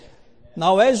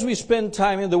Now, as we spend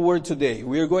time in the Word today,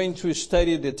 we are going to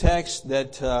study the text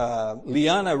that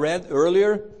Liana read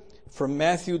earlier from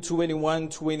Matthew 21,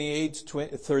 28,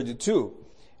 32.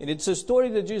 And it's a story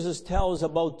that Jesus tells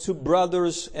about two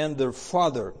brothers and their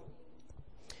father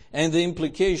and the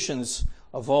implications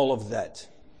of all of that.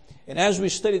 And as we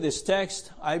study this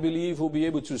text, I believe we'll be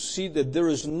able to see that there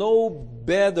is no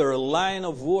better line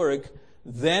of work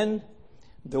than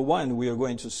the one we are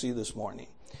going to see this morning.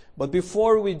 But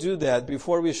before we do that,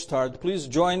 before we start, please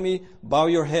join me, bow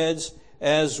your heads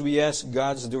as we ask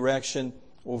God's direction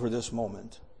over this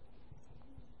moment.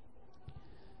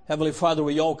 Heavenly Father,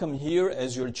 we all come here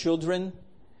as your children,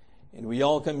 and we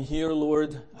all come here,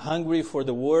 Lord, hungry for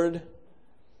the Word,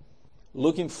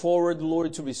 looking forward,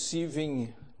 Lord, to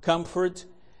receiving comfort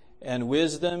and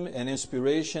wisdom and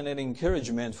inspiration and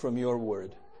encouragement from your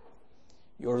Word.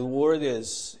 Your Word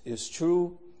is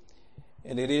true,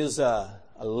 and it is a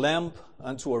lamp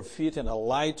unto our feet and a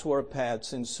light to our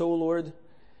paths. And so, Lord,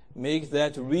 make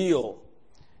that real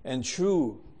and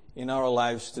true in our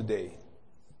lives today.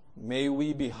 May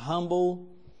we be humble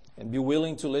and be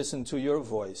willing to listen to your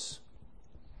voice.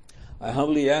 I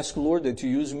humbly ask, Lord, that you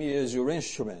use me as your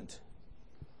instrument,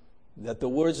 that the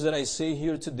words that I say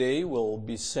here today will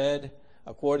be said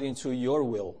according to your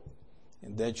will,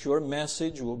 and that your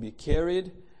message will be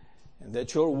carried, and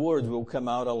that your word will come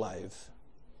out alive.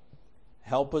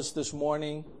 Help us this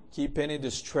morning. Keep any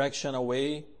distraction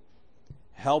away.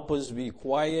 Help us be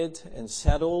quiet and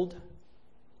settled,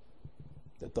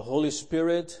 that the Holy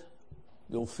Spirit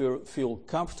will feel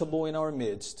comfortable in our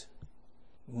midst,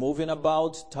 moving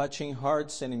about, touching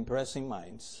hearts and impressing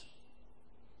minds.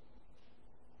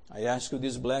 I ask you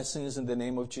these blessings in the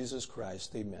name of Jesus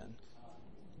Christ. Amen.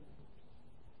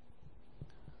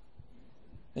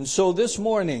 And so this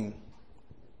morning,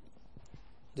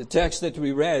 the text that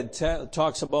we read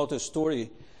talks about a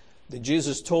story that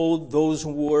Jesus told those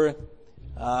who were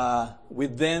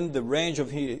within the range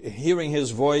of hearing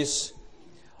his voice,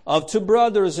 of two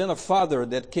brothers and a father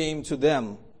that came to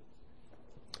them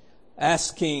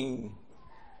asking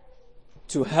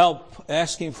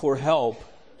for help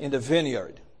in the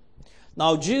vineyard.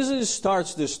 Now Jesus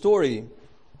starts the story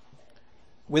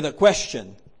with a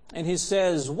question, and he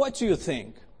says, "What do you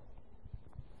think?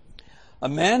 A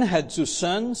man had two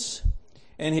sons,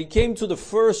 and he came to the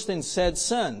first and said,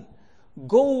 'Son,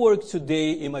 go work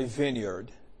today in my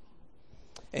vineyard.'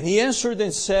 And he answered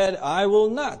and said, 'I will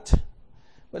not.'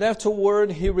 But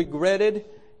afterward he regretted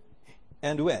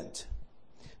and went.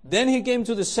 Then he came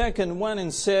to the second one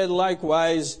and said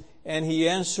likewise, and he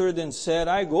answered and said,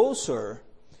 'I go, sir.'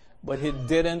 But he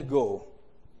didn't go.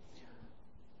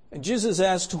 And Jesus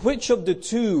asked, 'Which of the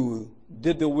two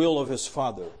did the will of his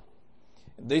father?'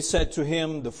 They said to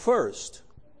him, 'The first.'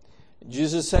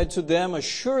 Jesus said to them,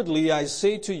 'Assuredly I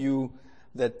say to you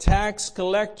that tax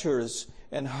collectors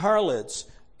and harlots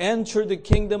enter the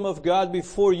kingdom of God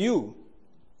before you.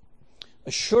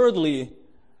 Assuredly,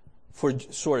 for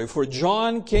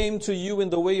John came to you in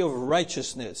the way of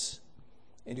righteousness,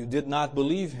 and you did not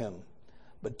believe him.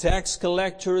 But tax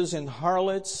collectors and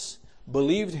harlots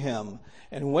believed him,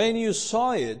 and when you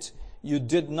saw it, you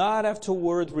did not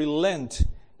afterward relent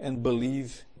and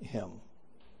believe him.'"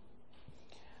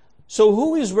 So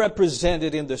who is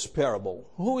represented in this parable?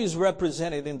 Who is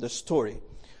represented in the story?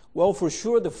 Well, for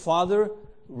sure the Father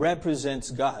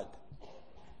represents God.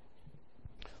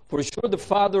 For sure the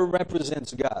Father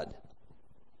represents God.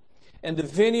 And the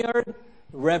vineyard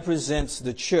represents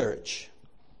the church.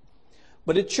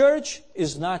 But the church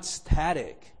is not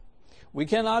static. We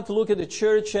cannot look at the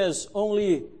church as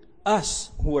only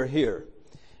us who are here.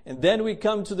 And then we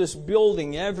come to this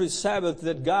building every Sabbath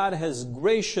that God has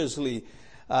graciously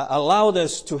allowed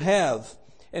us to have.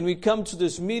 And we come to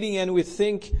this meeting and we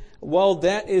think, well,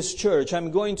 that is church.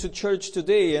 I'm going to church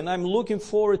today and I'm looking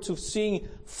forward to seeing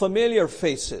familiar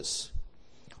faces.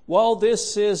 Well,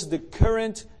 this is the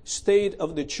current state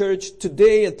of the church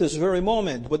today at this very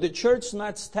moment. But the church is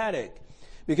not static.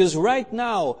 Because right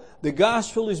now, the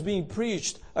gospel is being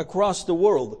preached across the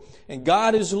world. And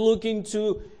God is looking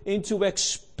into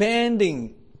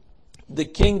expanding the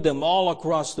kingdom all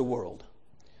across the world.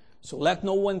 So let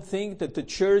no one think that the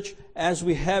church, as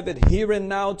we have it here and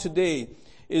now today,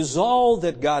 is all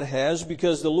that God has,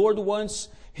 because the Lord wants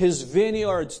His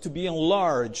vineyards to be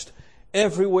enlarged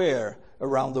everywhere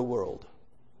around the world.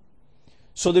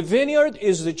 So the vineyard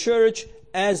is the church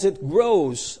as it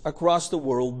grows across the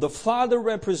world. The Father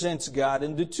represents God,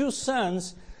 and the two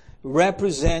sons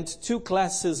represent two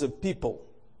classes of people,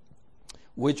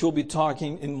 which we'll be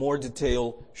talking in more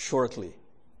detail shortly.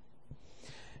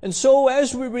 And so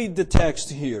as we read the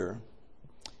text here,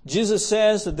 Jesus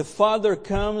says that the father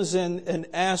comes and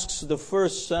asks the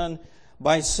first son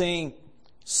by saying,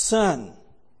 "Son,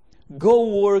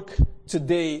 go work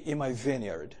today in my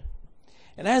vineyard."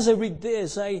 And as I read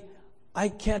this, I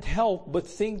can't help but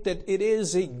think that it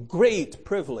is a great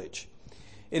privilege.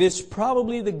 It is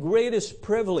probably the greatest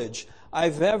privilege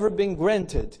I've ever been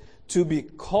granted, to be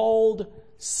called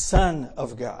son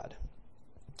of God,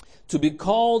 to be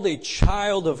called a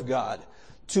child of God,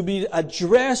 to be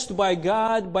addressed by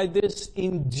God by this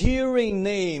endearing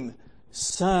name,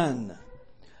 son,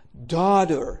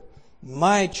 daughter,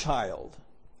 my child.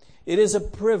 It is a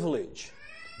privilege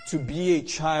to be a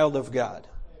child of God.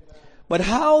 But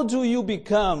how do you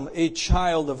become a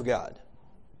child of God?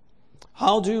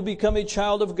 How do you become a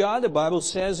child of God? The Bible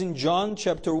says in John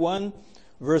chapter 1,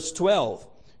 verse 12.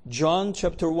 John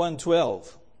chapter 1,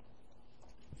 12.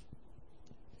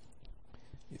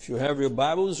 If you have your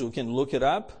Bibles, you can look it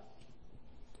up.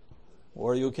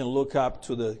 Or you can look up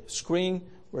to the screen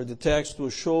where the text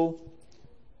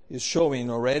is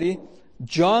showing already.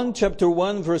 John chapter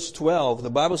 1, verse 12. The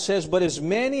Bible says, "But as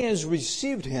many as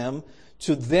received him,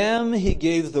 to them he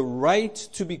gave the right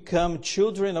to become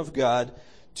children of God,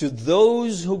 to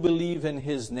those who believe in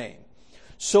his name."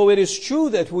 So it is true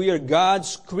that we are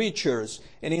God's creatures,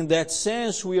 and in that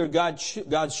sense we are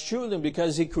God's children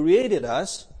because he created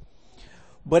us.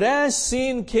 But as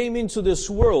sin came into this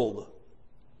world,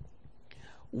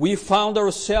 we found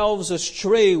ourselves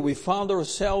astray, we found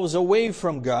ourselves away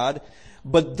from God.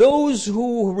 But those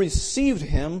who received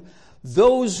him,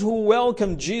 those who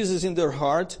welcomed Jesus in their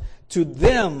heart, to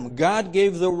them God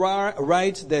gave the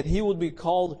right that he would be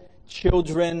called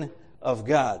children of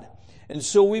God. And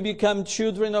so we become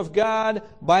children of God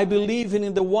by believing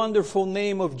in the wonderful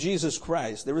name of Jesus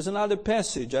Christ. There is another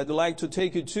passage I'd like to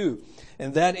take you to,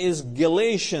 and that is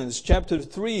Galatians chapter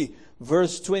 3,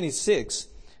 verse 26.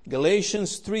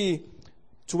 Galatians 3,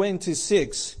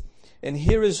 26. And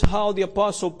here is how the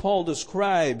Apostle Paul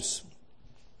describes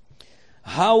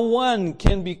how one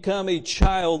can become a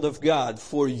child of God.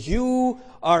 "For you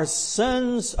are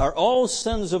all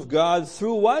sons of God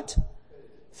through" what?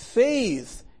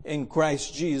 Faith in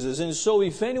Christ Jesus. And so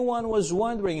if anyone was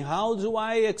wondering, how do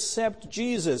I accept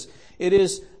Jesus? It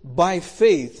is by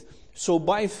faith. So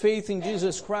by faith in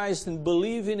Jesus Christ and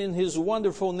believing in his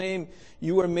wonderful name,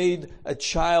 you are made a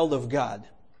child of God.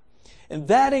 And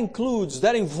that involves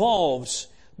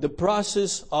the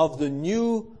process of the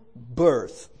new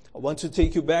birth. I want to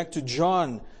take you back to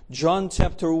John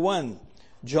chapter 1.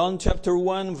 John chapter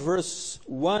 1, verse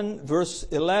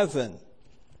 11.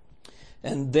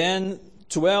 And then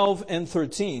 12 and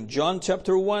 13. John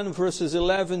chapter 1, verses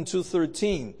 11 to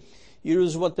 13. Here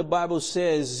is what the Bible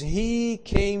says. "He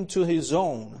came to his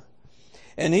own,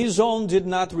 and his own did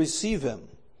not receive him.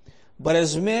 But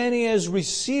as many as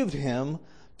received him,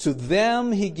 to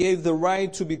them he gave the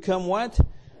right to become" what?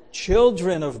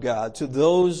 "Children of God, to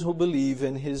those who believe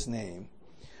in his name,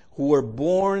 who were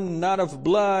born not of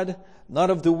blood, not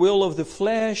of the will of the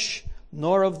flesh,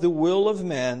 nor of the will of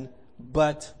man,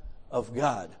 but of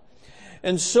God."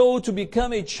 And so to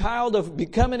becoming a child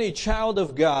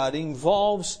of God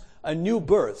involves a new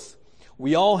birth.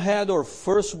 We all had our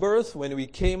first birth when we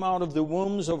came out of the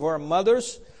wombs of our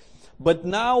mothers. But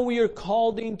now we are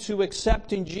called into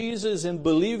accepting Jesus and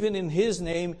believing in his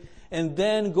name, and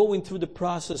then going through the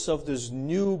process of this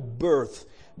new birth,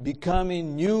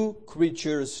 becoming new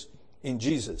creatures in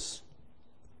Jesus.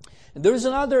 And there is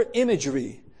another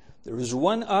imagery. There is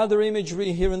one other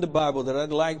imagery here in the Bible that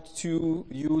I'd like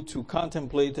you to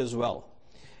contemplate as well.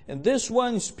 And this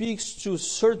one speaks to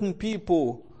certain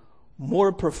people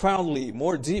more profoundly,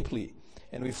 more deeply.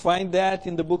 And we find that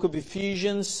in the book of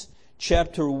Ephesians,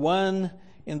 chapter 1,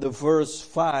 in the verse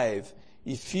 5.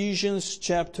 Ephesians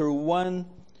chapter 1,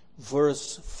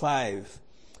 verse 5.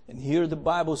 And here the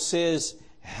Bible says,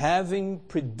 "Having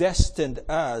predestined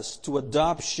us to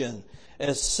adoption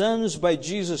as sons by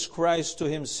Jesus Christ to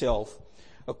himself,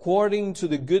 according to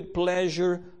the good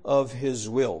pleasure of his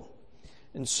will."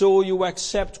 And so you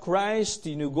accept Christ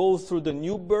and you go through the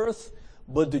new birth.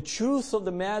 But the truth of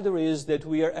the matter is that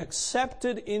we are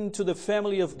accepted into the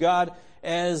family of God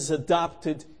as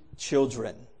adopted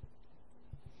children.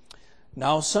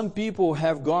 Now, some people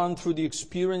have gone through the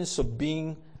experience of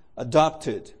being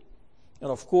adopted.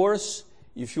 And of course,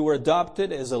 if you were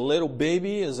adopted as a little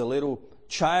baby, as a little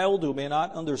child, you may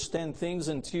not understand things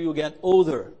until you get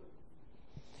older.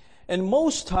 And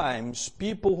most times,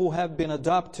 people who have been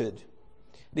adopted,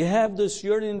 they have this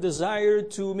yearning desire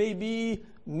to maybe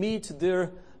meet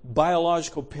their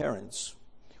biological parents,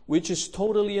 which is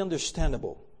totally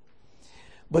understandable.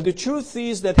 But the truth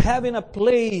is that having a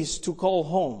place to call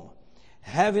home,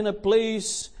 having a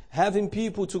place, having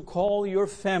people to call your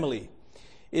family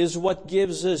is what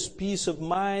gives us peace of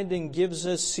mind and gives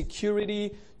us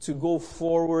security to go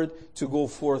forward, to go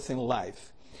forth in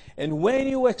life. And when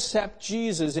you accept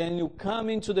Jesus and you come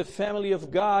into the family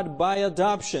of God by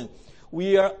adoption,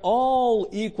 we are all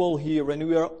equal here and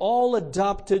we are all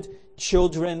adopted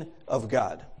children of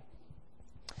God.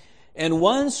 And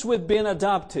once we've been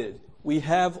adopted, we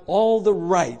have all the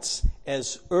rights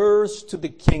as heirs to the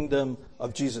kingdom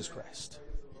of Jesus Christ.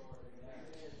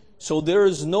 So there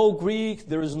is no Greek,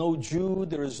 there is no Jew,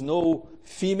 there is no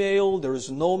female, there is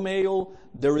no male,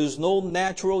 there is no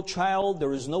natural child,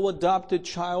 there is no adopted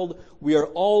child. We are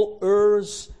all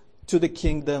heirs to the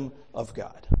kingdom of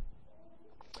God.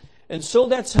 And so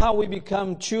that's how we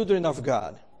become children of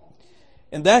God.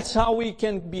 And that's how we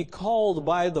can be called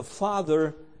by the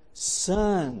Father,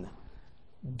 Son,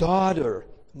 daughter,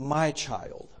 my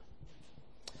child.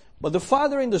 But the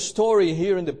father in the story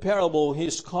here in the parable,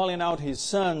 he's calling out his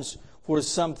sons for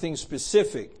something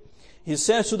specific. He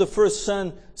says to the first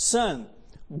son, "Son,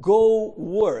 go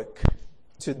work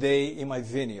today in my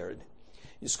vineyard."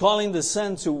 He's calling the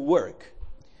son to work.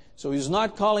 So he's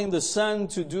not calling the son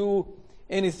to do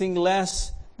anything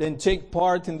less than take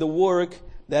part in the work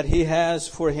that he has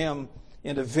for him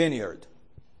in the vineyard.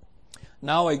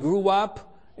 Now, I grew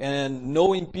up and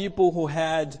knowing people who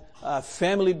had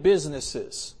family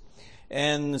businesses.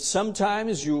 And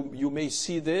sometimes you may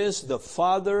see this, the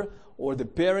father or the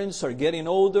parents are getting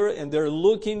older and they're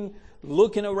looking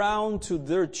around to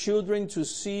their children to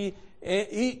see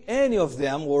any of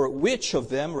them, or which of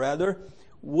them rather,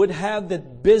 would have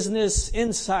that business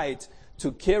insight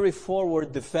to carry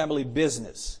forward the family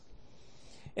business.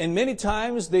 And many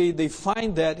times they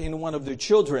find that in one of their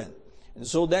children. And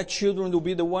so that children will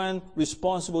be the one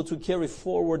responsible to carry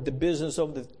forward the business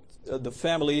of the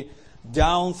family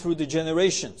down through the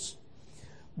generations.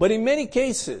 But in many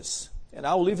cases, and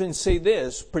I'll even say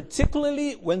this,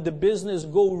 particularly when the business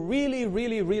go really,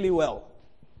 really, really well,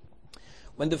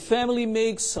 when the family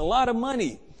makes a lot of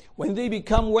money, when they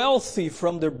become wealthy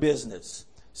from their business,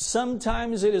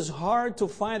 sometimes it is hard to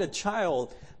find a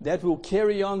child that will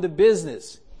carry on the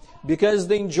business because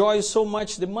they enjoy so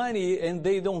much the money and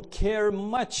they don't care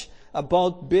much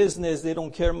about business. They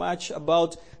don't care much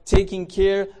about taking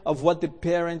care of what the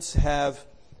parents have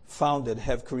founded,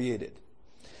 have created.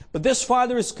 But this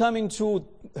father is coming to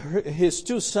his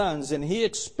two sons and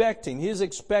he's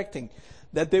expecting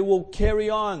that they will carry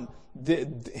on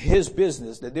his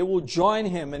business, that they will join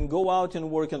him and go out and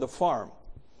work on the farm,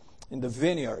 in the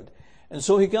vineyard. And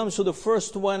so he comes to the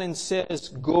first one and says,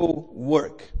 "Go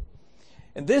work."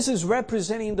 And this is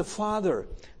representing the Father,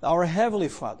 our Heavenly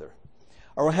Father.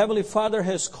 Our Heavenly Father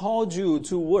has called you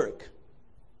to work.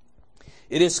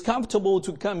 It is comfortable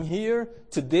to come here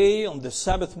today on the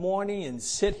Sabbath morning and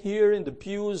sit here in the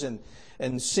pews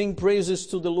and sing praises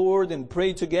to the Lord and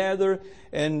pray together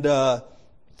and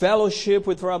fellowship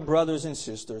with our brothers and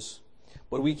sisters.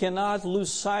 But we cannot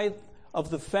lose sight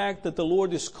of the fact that the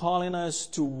Lord is calling us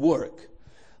to work.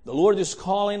 The Lord is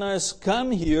calling us,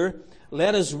 "Come here,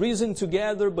 let us reason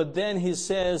together," but then He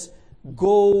says,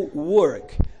 "Go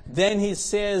work." Then He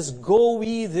says, "Go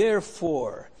ye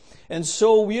therefore." And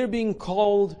so we are being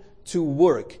called to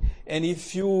work. And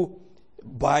if you,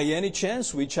 by any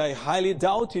chance, which I highly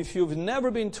doubt, if you've never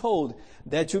been told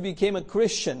that you became a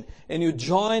Christian and you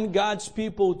joined God's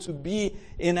people to be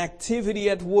in activity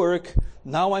at work,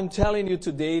 now I'm telling you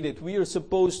today that we are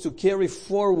supposed to carry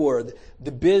forward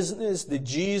the business that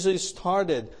Jesus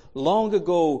started long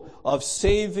ago of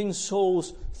saving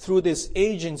souls through this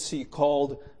agency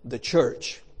called the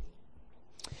church.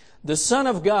 The Son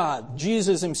of God,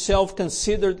 Jesus Himself,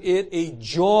 considered it a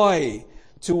joy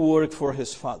to work for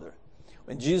His Father.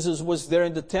 When Jesus was there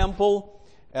in the temple,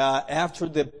 after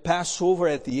the Passover,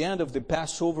 at the end of the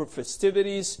Passover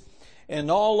festivities,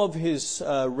 and all of His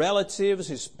relatives,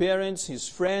 His parents, His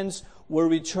friends were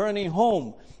returning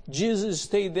home, Jesus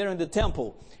stayed there in the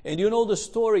temple. And you know the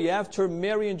story, after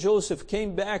Mary and Joseph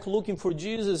came back looking for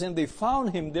Jesus and they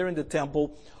found Him there in the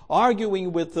temple,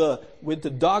 arguing with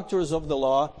the doctors of the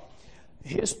law,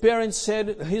 his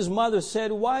mother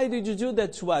said, "Why did you do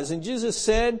that to us?" And Jesus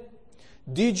said,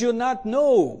 "Did you not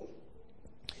know?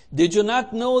 Did you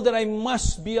not know that I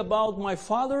must be about my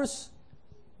Father's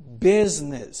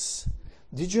business?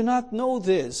 Did you not know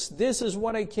this? This is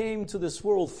what I came to this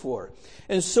world for."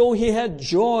 And so He had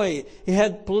joy, He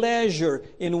had pleasure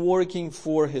in working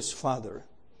for His Father.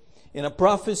 In a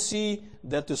prophecy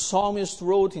that the psalmist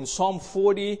wrote in Psalm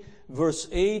 40, verse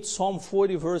 8, Psalm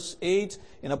 40, verse 8,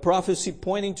 in a prophecy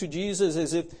pointing to Jesus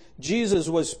as if Jesus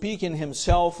was speaking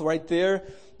himself right there.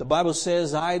 The Bible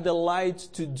says, I delight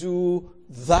to do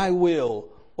thy will,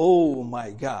 O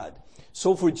my God.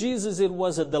 So for Jesus, it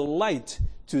was a delight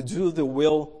to do the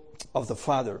will of the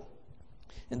Father.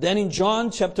 And then in John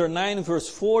chapter 9, verse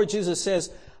 4, Jesus says,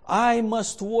 I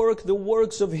must work the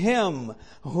works of him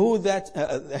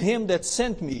that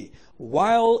sent me,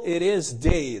 while it is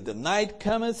day. The night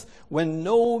cometh when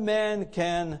no man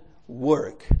can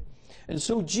work. And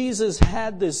so Jesus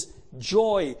had this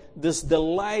joy, this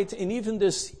delight, and even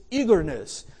this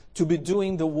eagerness to be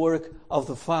doing the work of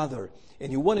the Father.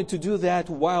 And he wanted to do that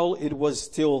while it was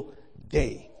still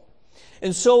day.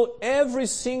 And so every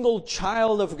single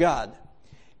child of God,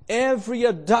 every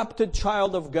adopted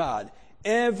child of God,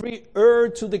 every heir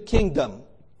to the kingdom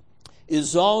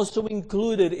is also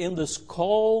included in this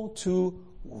call to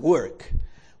work.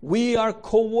 We are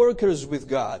co-workers with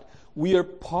God. We are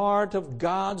part of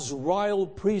God's royal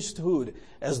priesthood,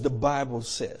 as the Bible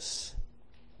says.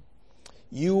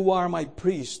 You are my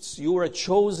priests. You are a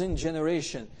chosen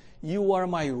generation. You are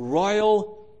my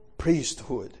royal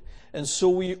priesthood. And so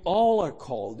we all are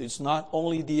called. It's not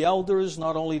only the elders,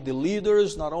 not only the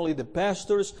leaders, not only the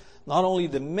pastors, not only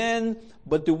the men,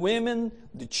 but the women,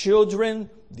 the children,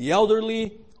 the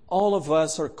elderly. All of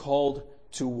us are called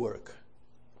to work.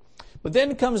 But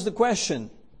then comes the question,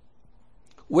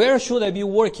 where should I be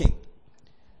working?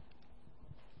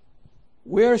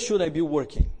 Where should I be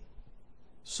working?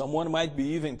 Someone might be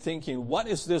even thinking, what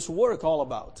is this work all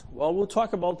about? Well, we'll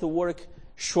talk about the work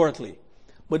shortly.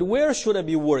 But where should I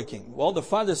be working? Well, the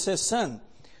Father says, son,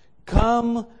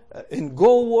 come and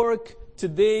go work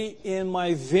today in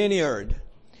my vineyard.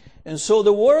 And so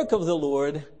the work of the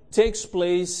Lord takes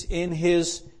place in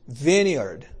his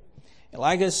vineyard. And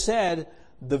like I said,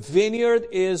 the vineyard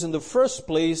is in the first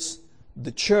place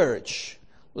the church.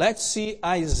 Let's see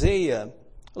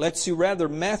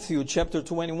Matthew chapter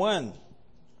 21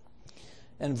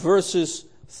 and verses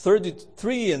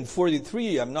 33 and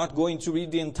 43. I'm not going to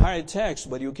read the entire text,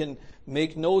 but you can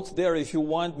make note there if you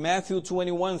want. Matthew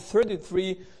 21,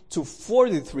 33 to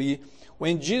 43,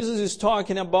 when Jesus is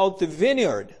talking about the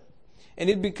vineyard. And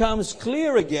it becomes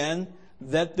clear again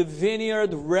that the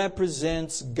vineyard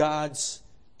represents God's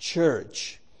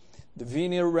church. The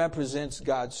vineyard represents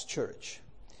God's church.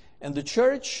 And the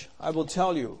church, I will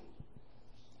tell you,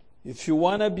 if you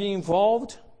want to be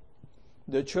involved,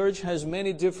 the church has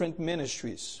many different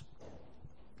ministries.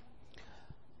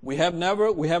 We have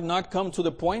not come to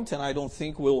the point, and I don't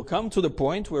think we'll come to the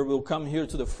point where we'll come here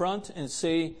to the front and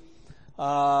say,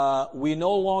 we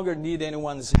no longer need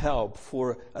anyone's help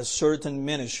for a certain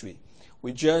ministry.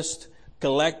 We just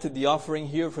collected the offering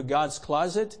here for God's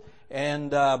Closet. And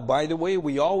by the way,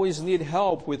 we always need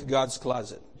help with God's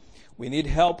Closet. We need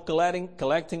help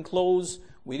collecting clothes.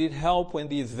 We need help when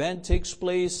the event takes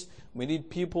place. We need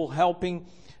people helping.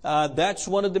 That's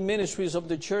one of the ministries of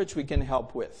the church we can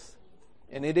help with.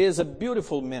 And it is a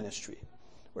beautiful ministry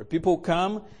where people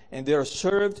come and they are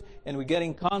served and we get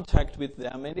in contact with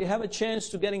them. And they have a chance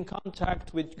to get in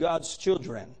contact with God's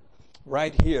children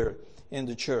right here in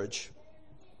the church.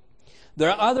 There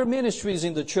are other ministries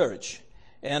in the church.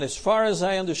 And as far as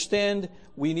I understand,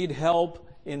 we need help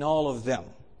in all of them.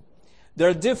 There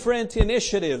are different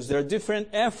initiatives, there are different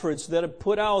efforts that are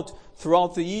put out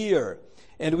throughout the year.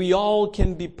 And we all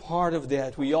can be part of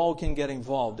that. We all can get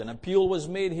involved. An appeal was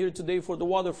made here today for the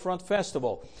Waterfront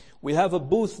Festival. We have a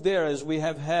booth there as we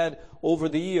have had over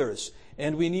the years.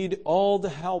 And we need all the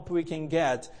help we can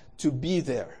get to be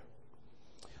there.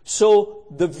 So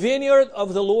the vineyard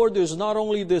of the Lord is not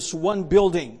only this one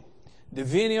building. The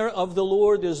vineyard of the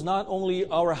Lord is not only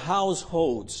our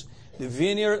households. The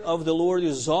vineyard of the Lord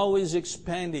is always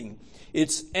expanding.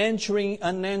 It's entering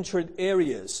unentered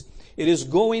areas. It is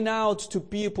going out to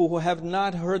people who have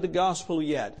not heard the gospel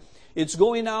yet. It's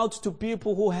going out to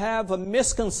people who have a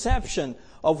misconception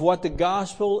of what the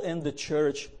gospel and the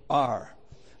church are.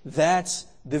 That's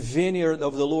the vineyard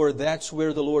of the Lord. That's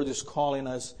where the Lord is calling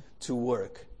us to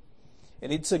work.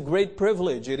 And it's a great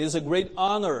privilege. It is a great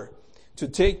honor to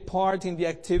take part in the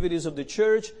activities of the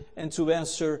church and to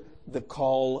answer the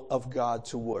call of God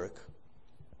to work.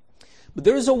 But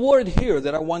there is a word here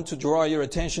that I want to draw your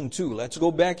attention to. Let's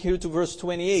go back here to verse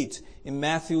 28 in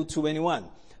Matthew 21.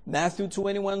 Matthew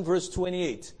 21, verse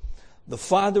 28. The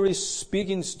father is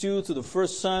speaking still to the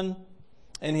first son,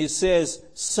 and he says,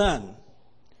 son,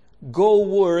 go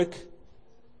work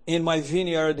in my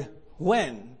vineyard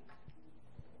when?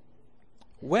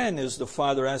 When is the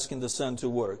father asking the son to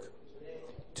work?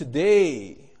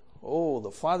 Today. Oh,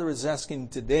 the father is asking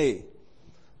today.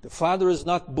 The Father is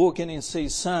not booking and say,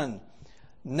 son,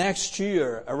 next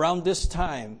year, around this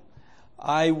time,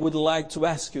 I would like to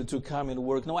ask you to come and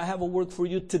work. No, I have a work for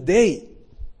you today.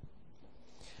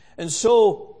 And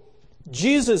so,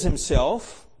 Jesus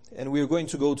himself, and we're going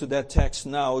to go to that text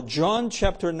now, John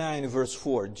chapter 9, verse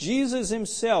 4. Jesus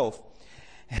himself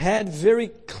had very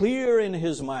clear in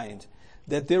his mind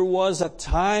that there was a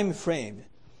time frame,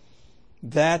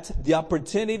 that the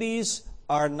opportunities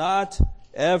are not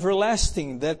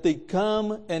everlasting, that they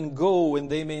come and go and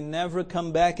they may never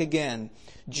come back again.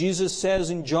 Jesus says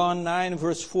in John 9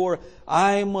 verse 4,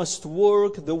 I must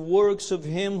work the works of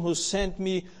him who sent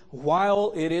me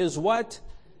while it is what?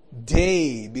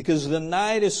 Day. Because the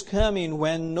night is coming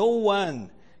when no one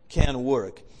can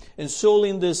work. And so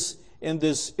in this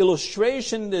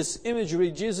illustration, this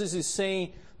imagery, Jesus is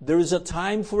saying there is a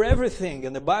time for everything.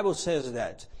 And the Bible says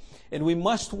that. And we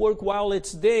must work while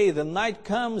it's day. The night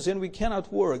comes and we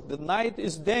cannot work. The night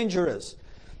is dangerous.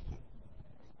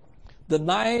 The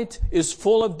night is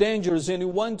full of dangers, and we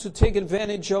want to take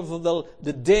advantage of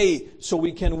the day so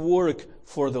we can work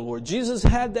for the Lord. Jesus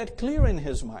had that clear in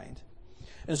his mind.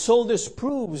 And so this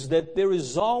proves that there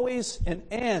is always an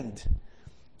end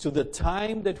to the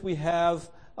time that we have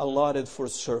allotted for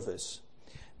service.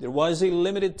 There was a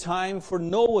limited time for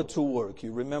Noah to work.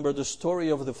 You remember the story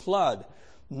of the flood.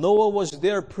 Noah was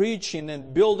there preaching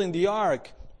and building the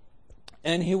ark,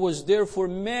 and he was there for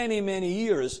many, many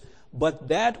years. But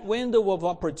that window of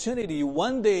opportunity,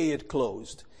 one day it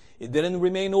closed. It didn't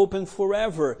remain open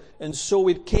forever, and so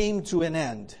it came to an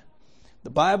end. The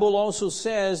Bible also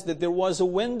says that there was a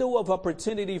window of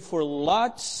opportunity for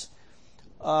Lot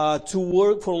to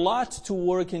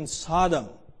work in Sodom.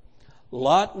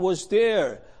 Lot was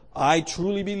there. I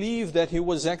truly believe that he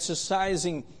was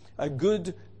exercising a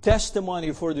good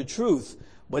testimony for the truth.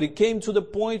 But it came to the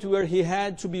point where he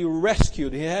had to be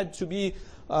rescued. He had to be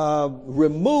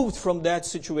removed from that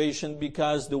situation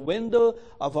because the window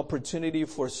of opportunity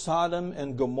for Sodom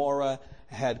and Gomorrah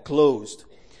had closed.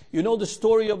 You know the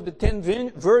story of the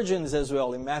 10 virgins as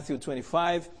well in Matthew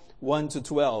 25, 1 to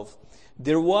 12.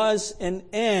 There was an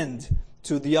end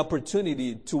to the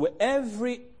opportunity. To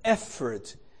every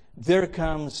effort, there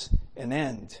comes an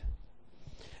end.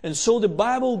 And so the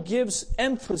Bible gives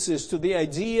emphasis to the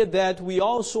idea that we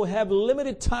also have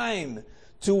limited time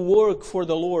to work for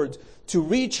the Lord, to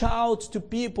reach out to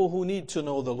people who need to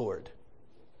know the Lord.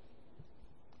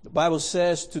 The Bible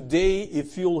says, today,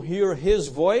 if you'll hear His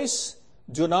voice,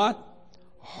 do not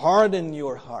harden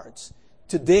your hearts.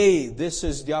 Today, this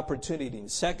is the opportunity. In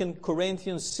 2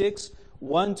 Corinthians 6,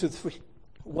 1 to 3,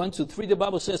 the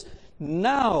Bible says,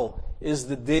 now is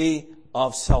the day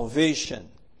of salvation.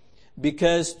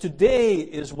 Because today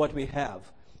is what we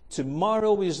have.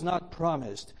 Tomorrow is not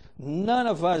promised. None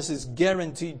of us is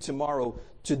guaranteed tomorrow.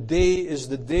 Today is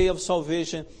the day of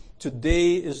salvation.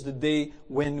 Today is the day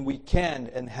when we can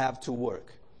and have to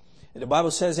work. And the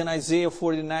Bible says in Isaiah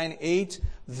 49, 8,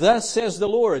 thus says the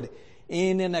Lord,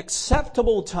 in an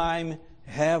acceptable time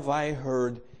have I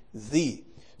heard thee.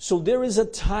 So there is a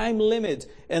time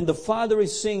limit. And the Father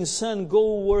is saying, son,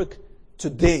 go work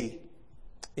today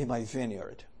in my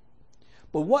vineyard.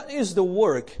 But what is the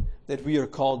work that we are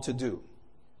called to do?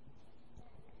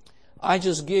 I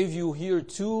just gave you here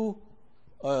two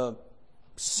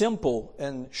simple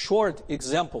and short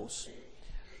examples,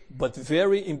 but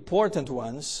very important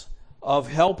ones of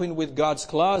helping with God's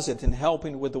Closet and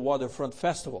helping with the Waterfront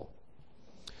Festival.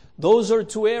 Those are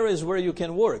two areas where you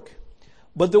can work.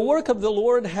 But the work of the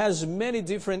Lord has many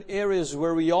different areas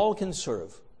where we all can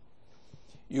serve.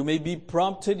 You may be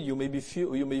prompted, you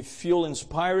may feel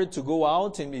inspired to go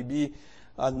out and maybe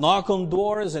knock on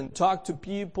doors and talk to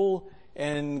people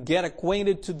and get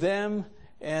acquainted to them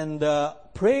and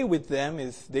pray with them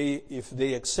if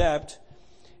they accept,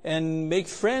 and make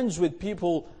friends with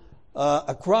people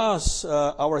across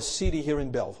our city here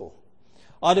in Belleville.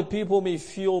 Other people may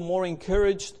feel more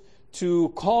encouraged to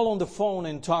call on the phone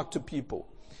and talk to people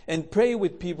and pray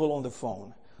with people on the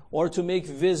phone, or to make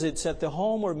visits at the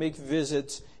home or make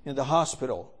visits in the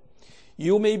hospital.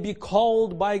 You may be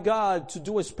called by God to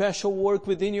do a special work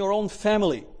within your own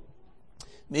family.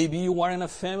 Maybe you are in a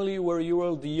family where you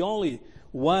are the only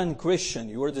one Christian.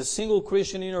 You are the single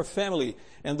Christian in your family,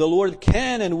 and the Lord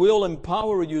can and will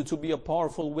empower you to be a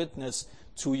powerful witness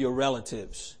to your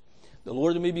relatives. The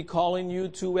Lord may be calling you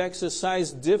to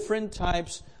exercise different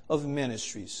types of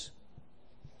ministries.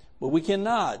 But we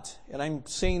cannot, and I'm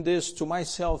saying this to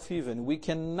myself even, we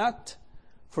cannot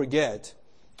forget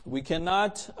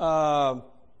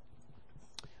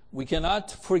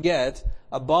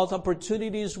about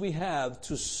opportunities we have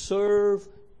to serve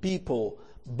people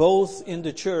both in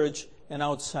the church and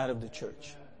outside of the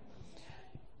church.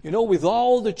 You know, with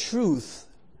all the truth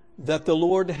that the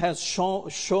Lord has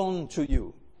showed to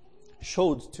you,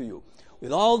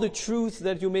 with all the truth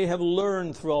that you may have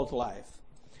learned throughout life,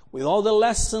 with all the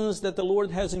lessons that the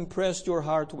Lord has impressed your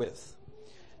heart with,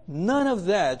 none of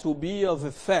that will be of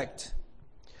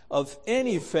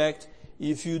any effect,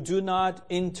 if you do not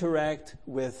interact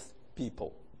with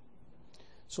people.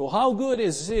 So how good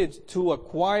is it to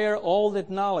acquire all that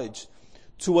knowledge,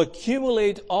 to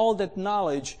accumulate all that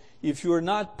knowledge, if you are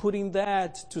not putting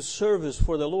that to service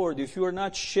for the Lord, if you are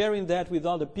not sharing that with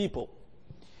other people?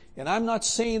 And I'm not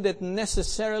saying that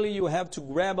necessarily you have to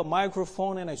grab a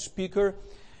microphone and a speaker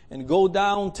and go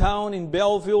downtown in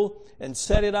Belleville and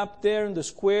set it up there in the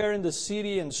square in the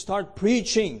city and start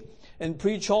preaching and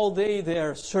preach all day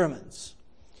their sermons.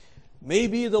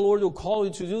 Maybe the Lord will call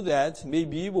you to do that.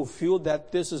 Maybe you will feel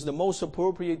that this is the most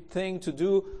appropriate thing to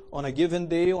do on a given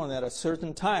day or at a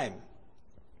certain time.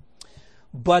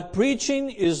 But preaching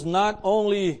is not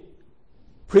only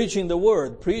preaching the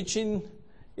word. Preaching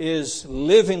is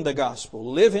living the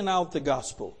gospel, living out the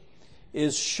gospel,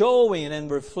 is showing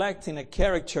and reflecting a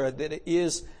character that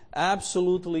is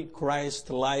absolutely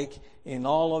Christ-like in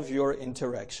all of your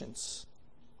interactions.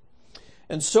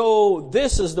 And so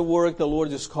this is the work the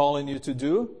Lord is calling you to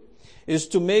do, is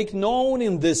to make known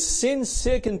in this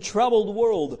sin-sick and troubled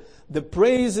world the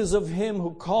praises of Him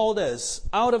who called us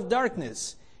out of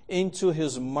darkness into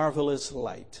His marvelous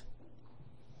light.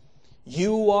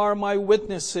 You are my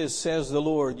witnesses, says the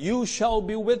Lord. You shall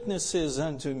be witnesses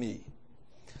unto me.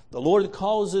 The Lord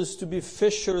calls us to be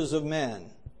fishers of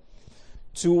men.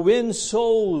 To win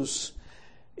souls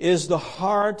is the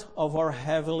heart of our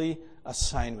heavenly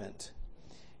assignment.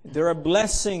 There are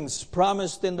blessings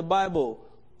promised in the Bible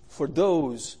for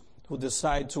those who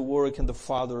decide to work in the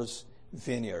Father's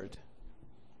vineyard.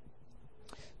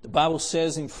 The Bible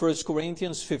says in 1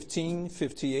 Corinthians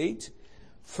 15:58,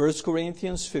 1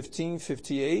 Corinthians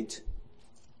 15:58,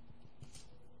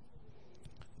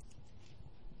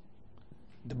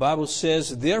 the Bible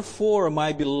says, "Therefore,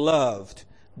 my beloved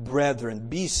brethren,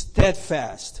 be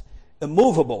steadfast,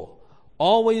 immovable,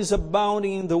 always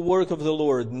abounding in the work of the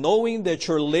Lord, knowing that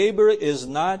your labor is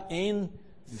not in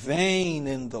vain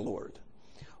in the Lord."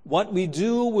 What we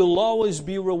do will always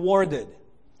be rewarded.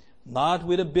 Not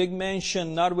with a big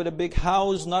mansion, not with a big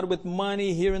house, not with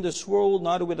money here in this world,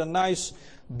 not with a nice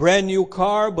brand new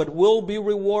car, but we'll be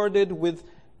rewarded with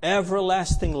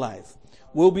everlasting life.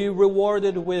 We'll be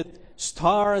rewarded with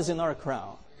stars in our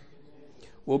crown.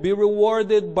 We'll be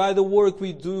rewarded by the work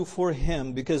we do for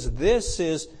Him, because this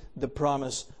is the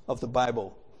promise of the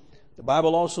Bible. The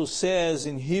Bible also says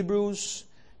in Hebrews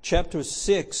chapter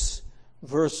 6,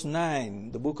 verse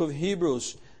 9, the book of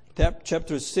Hebrews,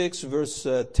 chapter 6, verse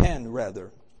 10,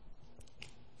 rather.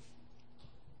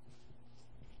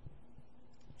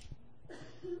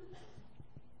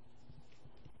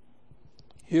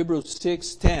 Hebrews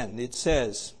 6:10, it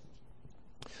says,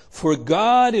 "For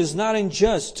God is not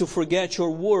unjust to forget your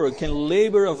work and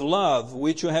labor of love,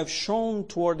 which you have shown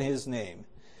toward His name,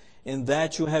 in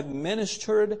that you have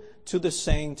ministered to the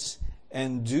saints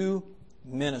and do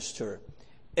minister."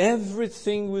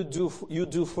 Everything you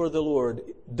do for the Lord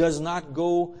does not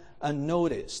go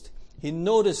unnoticed. He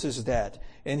notices that,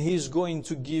 and He's going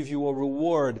to give you a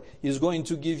reward. He's going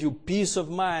to give you peace of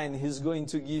mind. He's going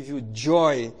to give you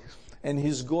joy, and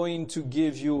He's going to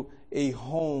give you a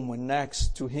home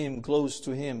next to Him, close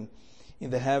to Him, in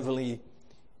the heavenly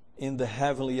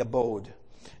abode.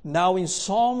 Now in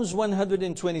Psalms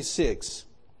 126,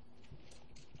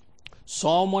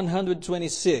 Psalm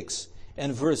 126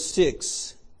 and verse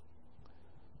 6,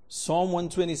 Psalm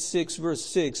 126 verse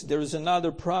 6, there is another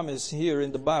promise here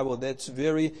in the Bible that's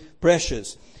very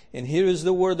precious. And here is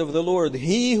the word of the Lord.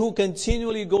 "He who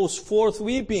continually goes forth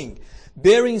weeping,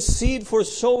 bearing seed for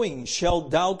sowing, shall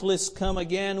doubtless come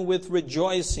again with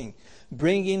rejoicing,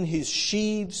 bringing his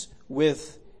sheaves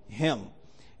with him."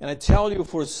 And I tell you,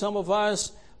 for some of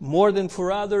us, more than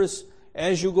for others,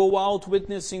 as you go out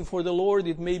witnessing for the Lord,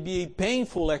 it may be a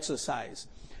painful exercise.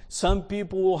 Some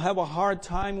people will have a hard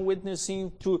time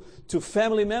witnessing to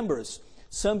family members.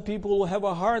 Some people will have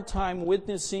a hard time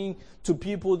witnessing to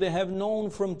people they have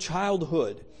known from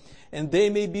childhood. And they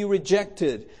may be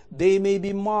rejected. They may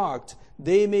be mocked.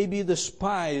 They may be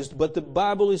despised. But the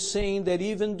Bible is saying that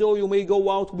even though you may go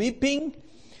out weeping,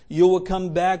 you will come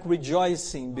back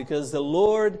rejoicing, because the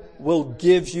Lord will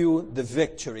give you the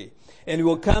victory. And you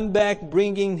will come back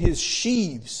bringing His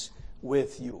sheaves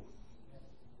with you.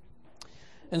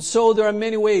 And so there are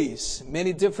many ways,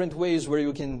 many different ways where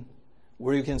you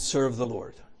can serve the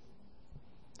Lord.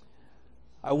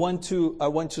 I want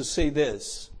to say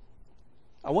this.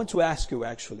 I want to ask you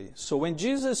actually. So when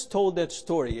Jesus told that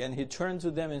story and he turned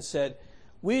to them and said,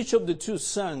 which of the two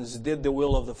sons did the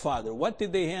will of the Father? What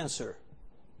did they answer?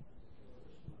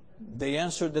 They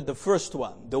answered that the first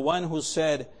one, the one who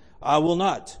said, I will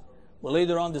not, but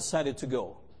later on decided to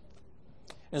go.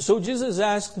 And so Jesus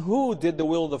asked, who did the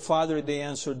will of the Father? They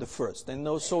answered the first.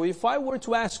 And so if I were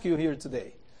to ask you here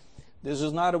today, this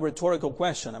is not a rhetorical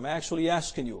question. I'm actually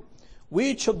asking you,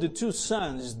 which of the two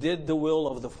sons did the will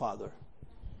of the Father?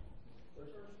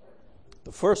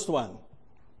 The first one.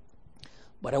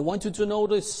 But I want you to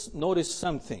notice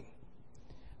something.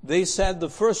 They said the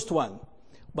first one.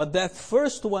 But that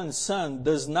first one son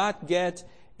does not get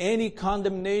any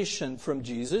condemnation from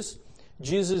Jesus.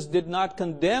 Jesus did not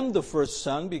condemn the first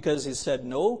son because he said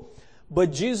no.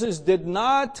 But Jesus did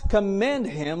not commend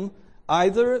him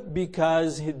either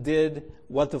because he did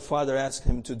what the Father asked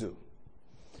him to do.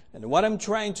 And what I'm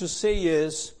trying to say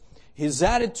is, his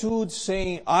attitude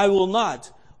saying, I will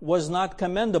not, was not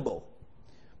commendable.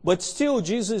 But still,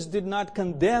 Jesus did not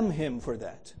condemn him for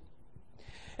that.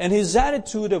 And his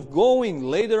attitude of going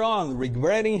later on,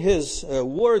 regretting his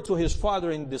word to his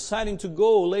Father and deciding to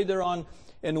go later on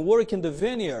and work in the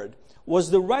vineyard,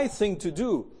 was the right thing to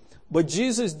do. But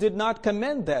Jesus did not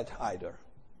commend that either.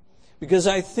 Because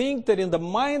I think that in the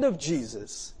mind of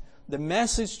Jesus, the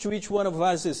message to each one of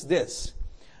us is this.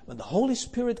 When the Holy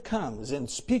Spirit comes and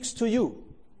speaks to you,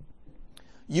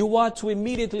 you ought to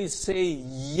immediately say,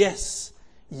 yes,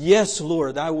 yes,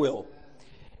 Lord, I will.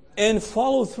 And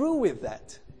follow through with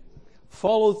that.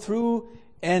 Follow through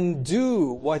and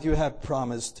do what you have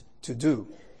promised to do.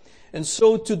 And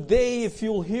so today, if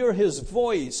you'll hear His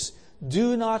voice,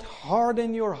 do not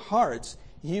harden your hearts.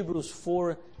 Hebrews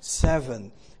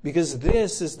 4:7. Because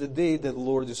this is the day that the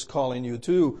Lord is calling you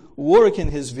to work in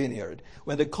His vineyard.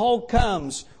 When the call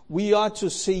comes, we ought to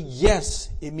say yes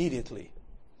immediately.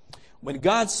 When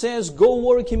God says, go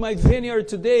work in my vineyard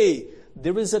today,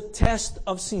 there is a test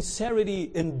of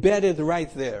sincerity embedded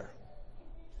right there.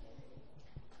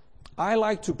 I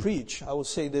like to preach. I will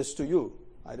say this to you.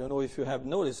 I don't know if you have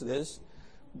noticed this,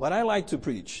 but I like to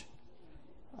preach.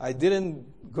 I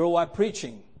didn't grow up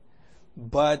preaching,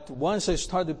 but once I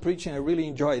started preaching, I really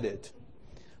enjoyed it.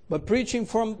 But preaching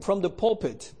from the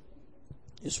pulpit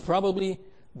is probably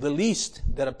the least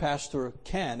that a pastor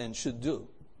can and should do.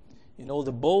 You know,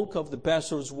 the bulk of the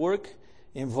pastor's work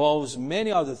involves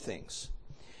many other things.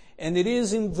 And it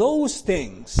is in those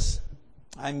things,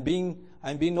 I'm being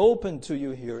open to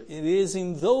you here, it is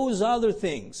in those other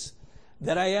things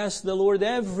that I ask the Lord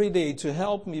every day to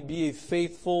help me be a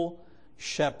faithful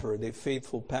shepherd, a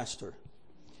faithful pastor.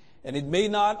 And it may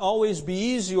not always be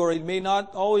easy or it may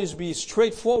not always be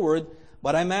straightforward,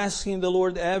 but I'm asking the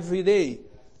Lord every day,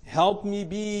 help me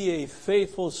be a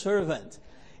faithful servant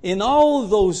in all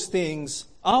those things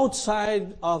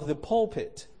outside of the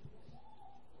pulpit.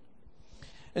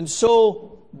 And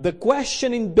so the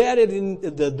question embedded in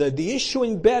the issue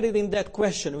embedded in that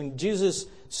question, when Jesus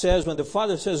says, when the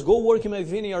Father says, go work in my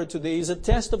vineyard today, is a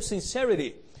test of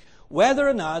sincerity. Whether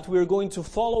or not we're going to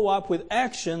follow up with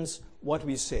actions what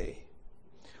we say.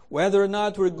 Whether or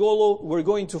not we're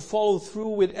going to follow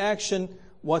through with action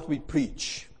what we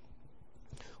preach.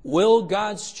 Will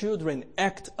God's children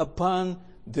act upon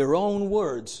their own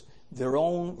words, their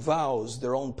own vows,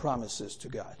 their own promises to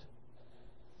God?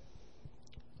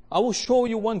 I will show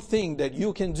you one thing that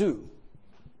you can do.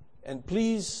 And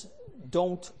please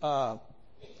don't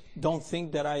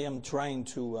think that I am trying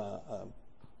to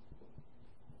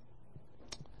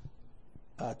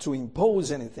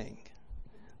impose anything.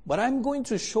 But I'm going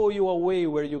to show you a way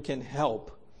where you can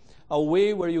help, a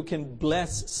way where you can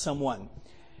bless someone.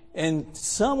 And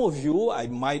some of you, I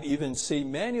might even say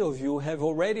many of you, have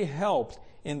already helped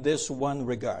in this one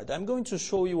regard. I'm going to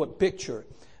show you a picture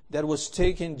that was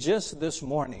taken just this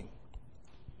morning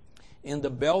in the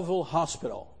Belleville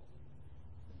Hospital.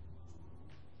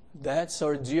 That's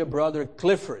our dear brother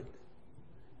Clifford.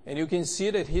 And you can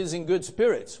see that he's in good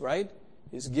spirits, right?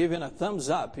 He's giving a thumbs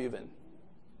up even.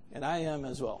 And I am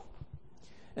as well.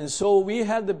 And so we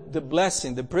had the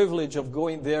blessing, the privilege of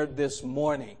going there this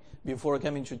morning before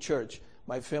coming to church,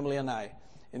 my family and I,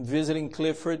 and visiting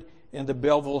Clifford in the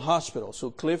Belleville Hospital.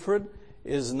 So Clifford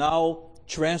is now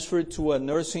transferred to a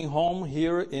nursing home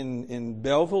here in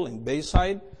Belleville, in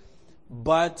Bayside.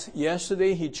 But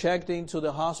yesterday he checked into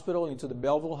the hospital, into the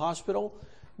Belleville Hospital,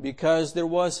 because there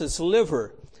was his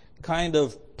liver kind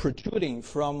of protruding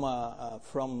from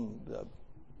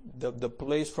the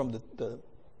place, from the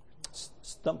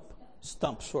stump,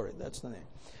 sorry, that's the name,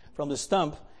 from the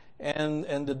stump.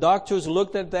 And the doctors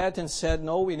looked at that and said,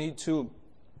 no, we need to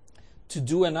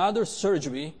do another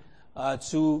surgery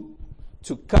to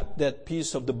to cut that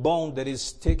piece of the bone that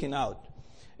is taken out.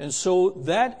 And so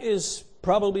that is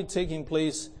probably taking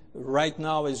place right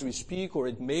now as we speak, or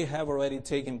it may have already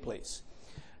taken place.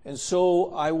 And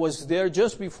so I was there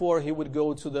just before he would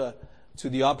go to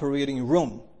the operating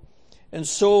room. And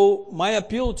so my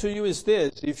appeal to you is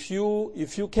this: if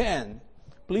you can,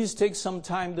 please take some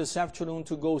time this afternoon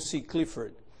to go see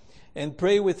Clifford and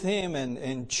pray with him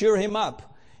and cheer him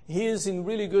up. He is in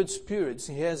really good spirits.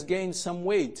 He has gained some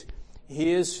weight.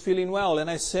 He is feeling well. And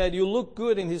I said, "You look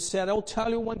good." And he said, "I'll tell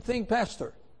you one thing,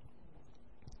 Pastor.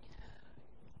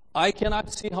 I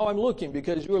cannot see how I'm looking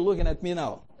because you're looking at me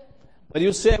now. But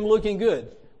you say I'm looking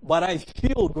good. But I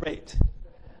feel great.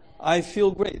 I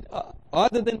feel great.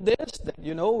 Other than this, that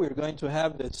we're going to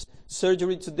have this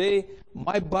surgery today,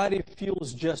 my body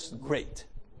feels just great."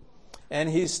 And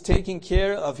he's taking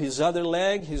care of his other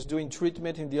leg. He's doing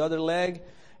treatment in the other leg.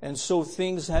 And so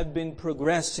things have been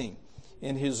progressing,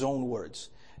 in his own words.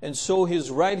 And so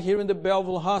he's right here in the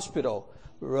Belleville Hospital,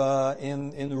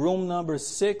 in room number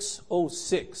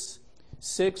 606.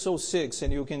 606.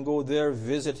 And you can go there,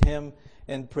 visit him,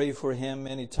 and pray for him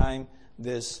anytime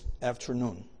this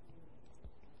afternoon.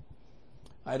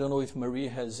 I don't know if Marie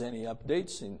has any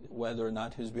updates in whether or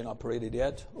not he's been operated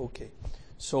yet. Okay.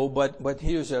 So, but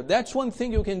that's one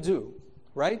thing you can do,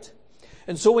 right?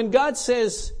 And so when God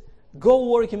says, "Go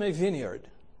work in my vineyard,"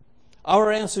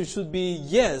 our answer should be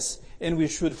yes, and we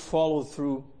should follow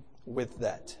through with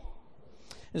that.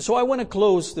 And so I want to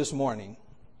close this morning.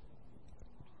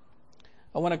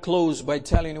 I want to close by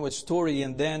telling you a story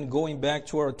and then going back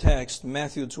to our text,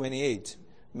 Matthew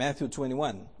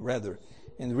 21,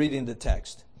 and reading the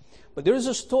text. But there is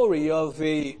a story of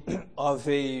a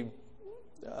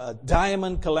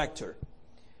diamond collector,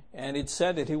 and it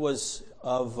said that he was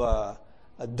of a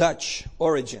Dutch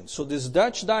origin. So this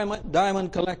Dutch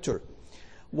diamond collector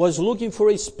was looking for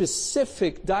a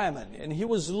specific diamond, and he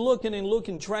was looking and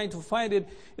looking, trying to find it.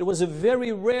 It was a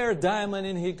very rare diamond,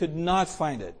 and he could not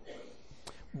find it.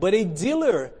 But a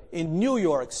dealer in New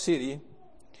York City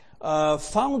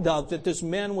found out that this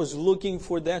man was looking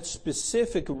for that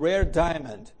specific rare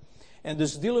diamond. And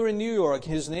this dealer in New York,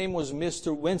 his name was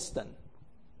Mr. Winston.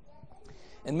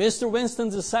 And Mr. Winston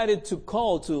decided to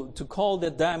call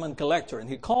that diamond collector. And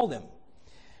he called him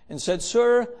and said,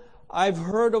 "Sir, I've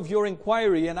heard of your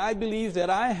inquiry, and I believe that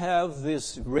I have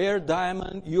this rare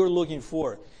diamond you're looking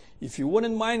for. If you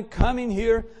wouldn't mind coming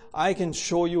here, I can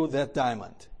show you that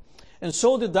diamond." And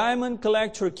so the diamond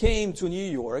collector came to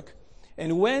New York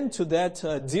and went to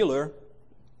that dealer.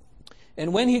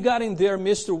 And when he got in there,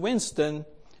 Mr. Winston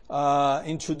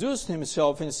introduced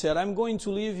himself and said, "I'm going to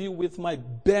leave you with my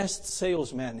best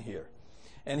salesman here."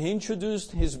 And he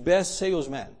introduced his best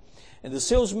salesman. And the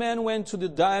salesman went to the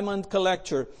diamond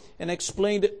collector and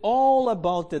explained all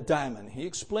about the diamond. He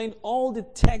explained all the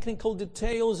technical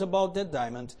details about that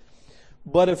diamond.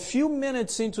 But a few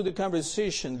minutes into the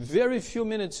conversation, very few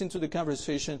minutes into the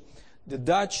conversation, the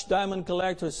Dutch diamond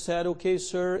collector said, "Okay,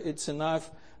 sir, it's enough.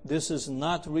 This is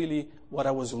not really what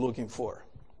I was looking for."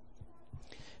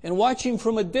 And watching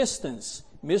from a distance,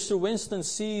 Mr. Winston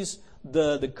sees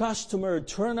the customer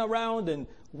turn around and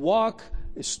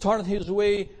start his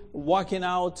way walking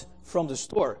out from the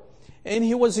store. And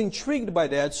he was intrigued by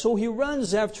that, so he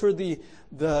runs after the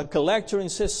collector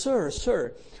and says,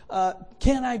 Sir,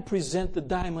 can I present the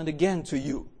diamond again to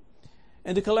you?"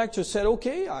 And the collector said,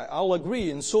 "Okay, I'll agree."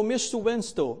 And so Mr.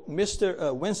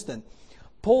 Winston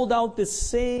pulled out the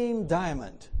same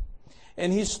diamond.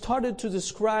 And he started to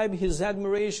describe his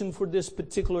admiration for this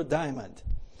particular diamond.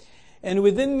 And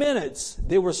within minutes,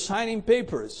 they were signing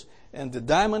papers. And the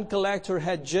diamond collector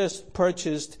had just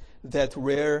purchased that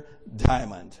rare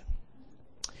diamond.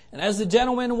 And as the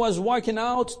gentleman was walking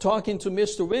out, talking to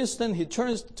Mr. Winston, he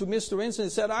turns to Mr. Winston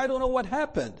and said, "I don't know what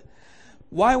happened.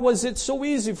 Why was it so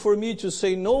easy for me to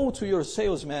say no to your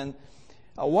salesman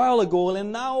a while ago,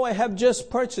 and now I have just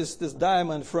purchased this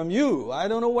diamond from you? I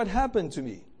don't know what happened to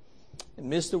me."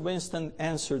 And Mr. Winston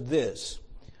answered this,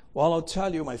 "Well, I'll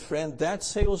tell you, my friend, that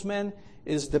salesman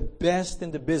is the best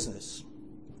in the business.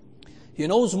 He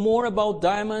knows more about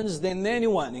diamonds than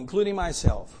anyone, including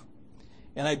myself.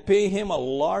 And I pay him a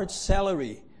large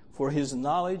salary for his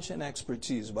knowledge and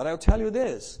expertise. But I'll tell you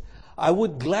this, I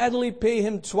would gladly pay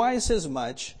him twice as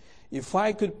much if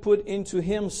I could put into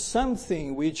him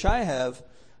something which I have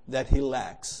that he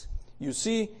lacks. You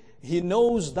see, he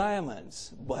knows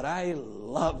diamonds, but I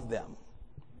love them."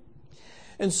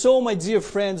 And so, my dear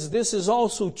friends, this is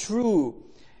also true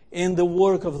in the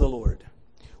work of the Lord.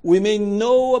 We may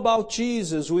know about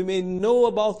Jesus. We may know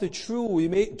about the truth. We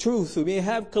may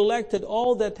have collected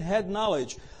all that had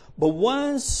knowledge. But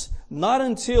not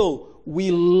until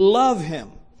we love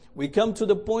Him, we come to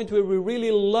the point where we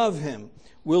really love Him,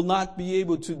 we'll not be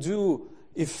able to do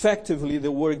effectively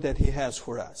the work that He has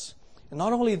for us. And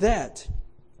not only that,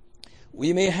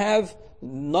 we may have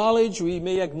knowledge, we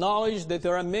may acknowledge that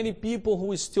there are many people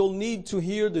who still need to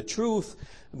hear the truth,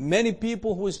 many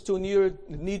people who still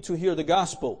need to hear the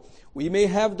gospel. We may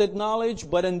have that knowledge,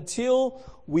 but until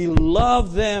we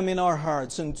love them in our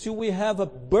hearts, until we have a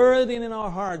burden in our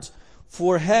hearts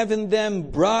for having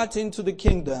them brought into the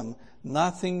kingdom,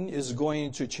 nothing is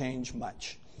going to change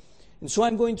much. And so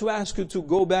I'm going to ask you to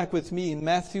go back with me in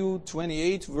Matthew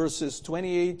 28,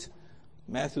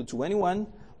 Matthew 21,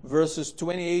 verses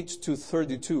 28 to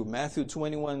 32. Matthew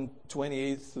 21,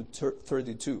 28 to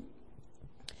 32.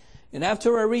 And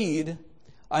after I read,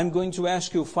 I'm going to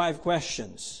ask you 5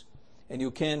 questions. And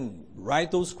you can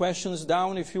write those questions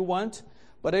down if you want.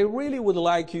 But I really would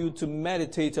like you to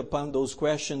meditate upon those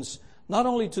questions, not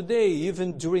only today,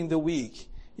 even during the week,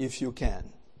 if you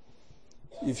can,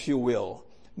 if you will.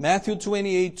 Matthew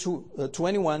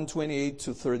 21, 28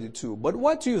 to 32. But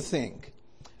what do you think?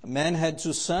 A man had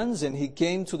 2 sons, and he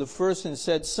came to the first and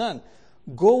said, "Son,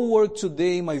 go work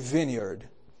today in my vineyard."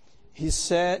 He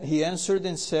answered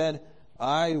and said,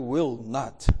 "I will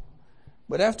not."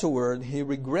 But afterward he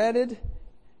regretted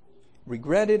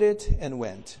it and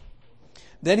went.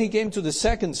 Then he came to the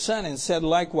second son and said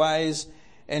likewise,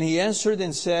 and he answered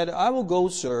and said, "I will go,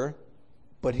 sir."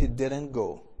 But he didn't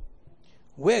go.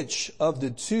 Which of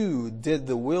the 2 did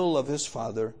the will of his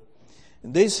father?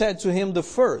 And they said to him, "The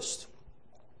first."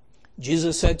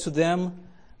 Jesus said to them,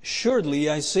 "Assuredly,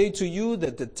 I say to you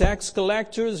that the tax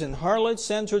collectors and harlots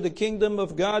enter the kingdom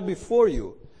of God before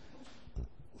you.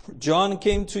 For John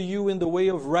came to you in the way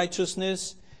of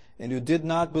righteousness, and you did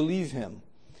not believe him.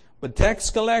 But tax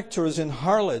collectors and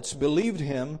harlots believed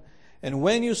him, and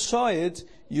when you saw it,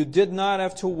 you did not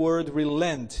afterward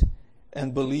relent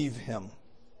and believe him."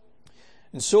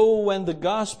 And so when the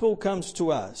gospel comes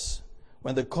to us,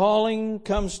 when the calling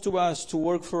comes to us to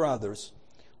work for others,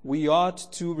 we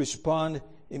ought to respond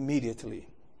immediately.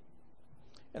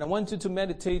 And I want you to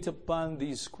meditate upon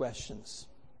these questions.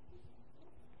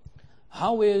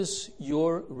 How is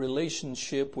your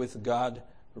relationship with God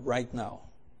right now?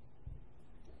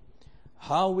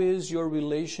 How is your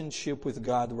relationship with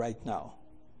God right now?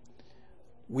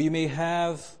 We may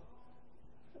have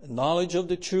knowledge of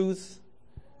the truth.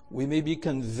 We may be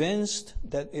convinced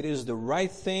that it is the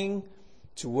right thing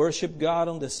to worship God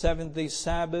on the 7th-day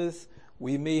Sabbath.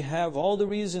 We may have all the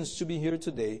reasons to be here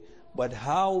today, but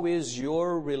how is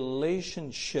your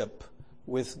relationship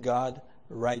with God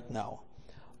right now?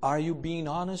 Are you being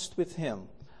honest with Him?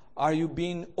 Are you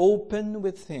being open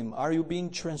with Him? Are you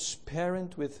being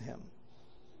transparent with Him?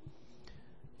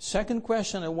 Second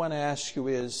question I want to ask you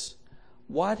is,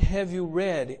 what have you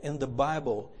read in the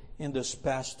Bible in this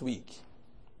past week?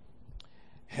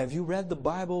 Have you read the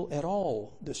Bible at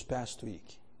all this past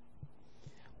week?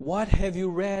 What have you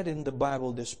read in the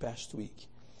Bible this past week?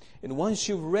 And once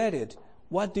you've read it,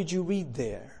 what did you read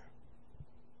there?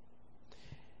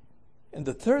 And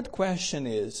the third question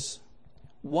is,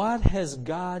 what has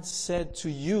God said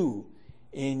to you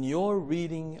in your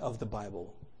reading of the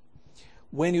Bible?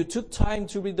 When you took time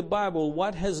to read the Bible,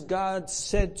 what has God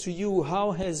said to you?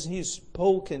 How has He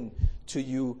spoken to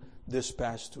you this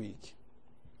past week?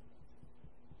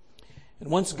 And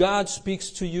once God speaks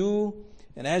to you,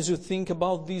 and as you think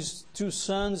about these 2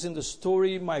 sons in the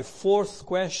story, my fourth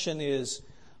question is,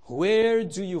 where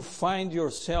do you find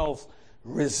yourself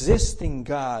resisting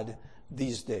God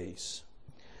these days?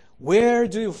 Where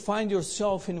do you find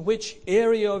yourself? In which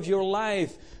area of your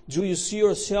life do you see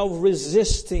yourself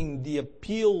resisting the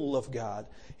appeal of God,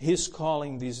 His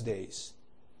calling these days?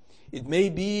 It may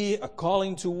be a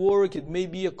calling to work. It may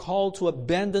be a call to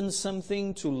abandon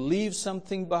something, to leave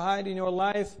something behind in your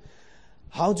life.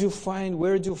 Where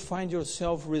do you find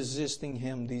yourself resisting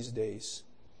Him these days?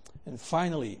 And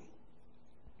finally,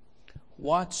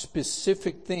 what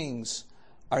specific things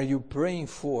are you praying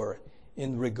for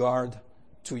in regard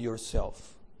to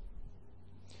yourself?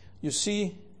 You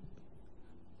see,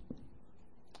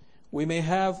 we may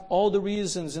have all the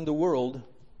reasons in the world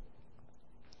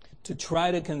to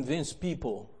try to convince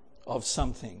people of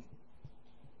something.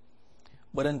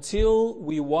 But until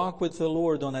we walk with the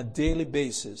Lord on a daily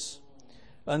basis,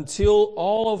 until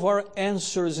all of our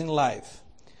answers in life,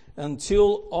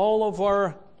 until all of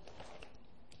our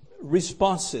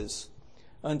responses,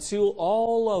 until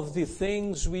all of the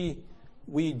things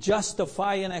we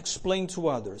justify and explain to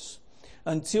others,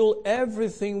 until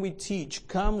everything we teach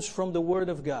comes from the Word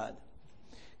of God,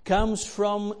 comes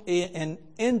from an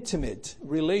intimate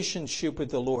relationship with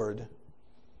the Lord,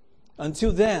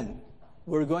 until then,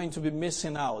 we're going to be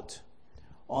missing out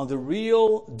on the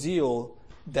real deal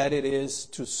that it is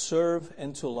to serve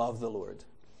and to love the Lord.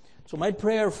 So my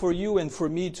prayer for you and for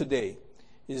me today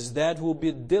is that we'll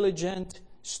be diligent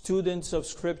students of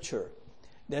Scripture,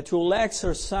 that we'll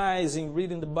exercise in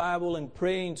reading the Bible and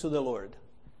praying to the Lord,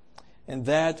 and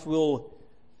that we'll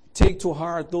take to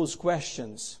heart those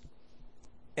questions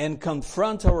and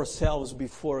confront ourselves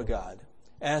before God,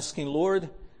 asking, Lord,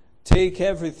 take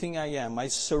everything I am. I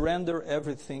surrender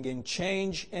everything and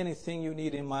change anything you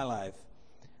need in my life,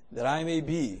 that I may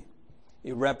be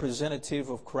a representative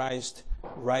of Christ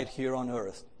right here on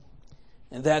earth,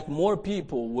 and that more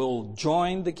people will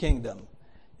join the kingdom,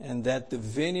 and that the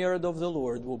vineyard of the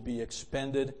Lord will be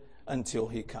expanded until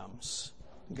He comes.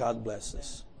 God bless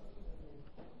us.